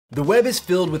The web is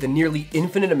filled with a nearly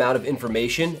infinite amount of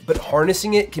information, but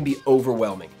harnessing it can be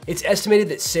overwhelming. It's estimated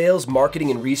that sales, marketing,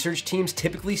 and research teams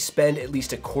typically spend at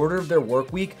least a quarter of their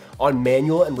work week on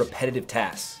manual and repetitive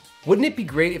tasks. Wouldn't it be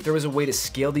great if there was a way to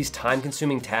scale these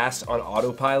time-consuming tasks on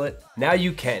autopilot? Now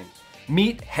you can.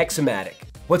 Meet Hexomatic.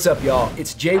 What's up, y'all?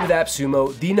 It's Jay with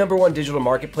AppSumo, the #1 digital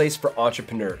marketplace for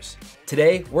entrepreneurs.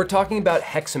 Today, we're talking about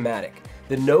Hexomatic,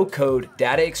 the no-code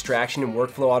data extraction and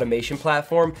workflow automation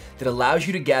platform that allows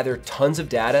you to gather tons of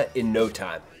data in no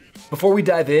time. Before we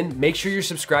dive in, make sure you're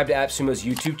subscribed to AppSumo's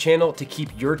YouTube channel to keep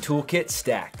your toolkit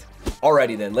stacked.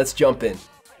 Alrighty then, let's jump in.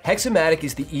 Hexomatic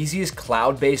is the easiest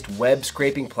cloud-based web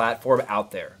scraping platform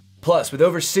out there. Plus, with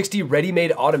over 60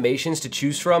 ready-made automations to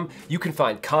choose from, you can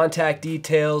find contact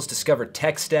details, discover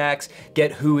tech stacks,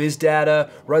 get who-is data,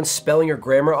 run spelling or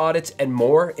grammar audits, and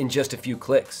more in just a few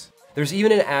clicks. There's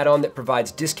even an add-on that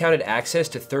provides discounted access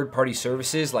to third-party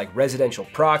services like residential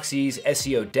proxies,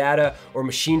 SEO data, or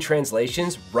machine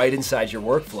translations right inside your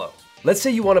workflow. Let's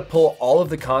say you want to pull all of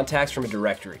the contacts from a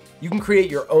directory. You can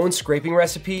create your own scraping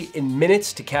recipe in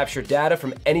minutes to capture data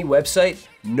from any website,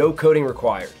 no coding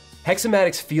required.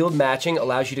 Hexomatic's field matching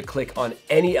allows you to click on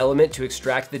any element to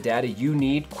extract the data you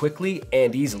need quickly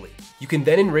and easily. You can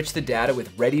then enrich the data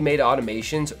with ready-made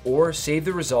automations or save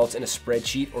the results in a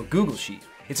spreadsheet or Google Sheet.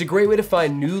 It's a great way to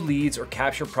find new leads or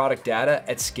capture product data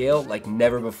at scale like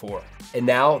never before. And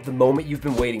now, the moment you've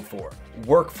been waiting for,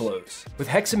 workflows. With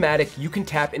Hexomatic, you can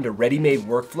tap into ready-made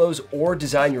workflows or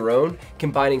design your own,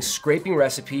 combining scraping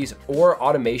recipes or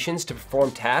automations to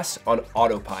perform tasks on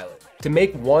autopilot. To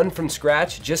make one from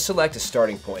scratch, just select a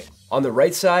starting point. On the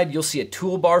right side, you'll see a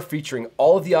toolbar featuring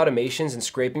all of the automations and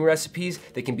scraping recipes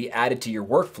that can be added to your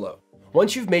workflow.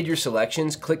 Once you've made your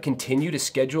selections, click Continue to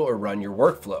schedule or run your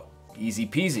workflow. Easy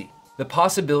peasy. The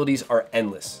possibilities are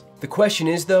endless. The question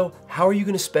is though, how are you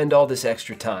going to spend all this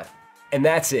extra time? And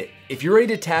that's it. If you're ready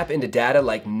to tap into data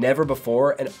like never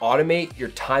before and automate your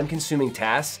time-consuming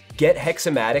tasks, get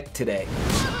Hexomatic today.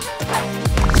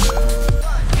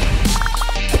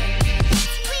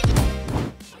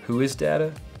 Who is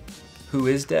data? Who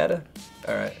is data?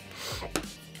 All right.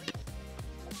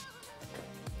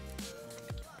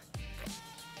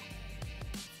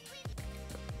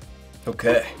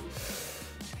 Okay.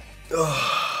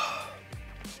 Ugh.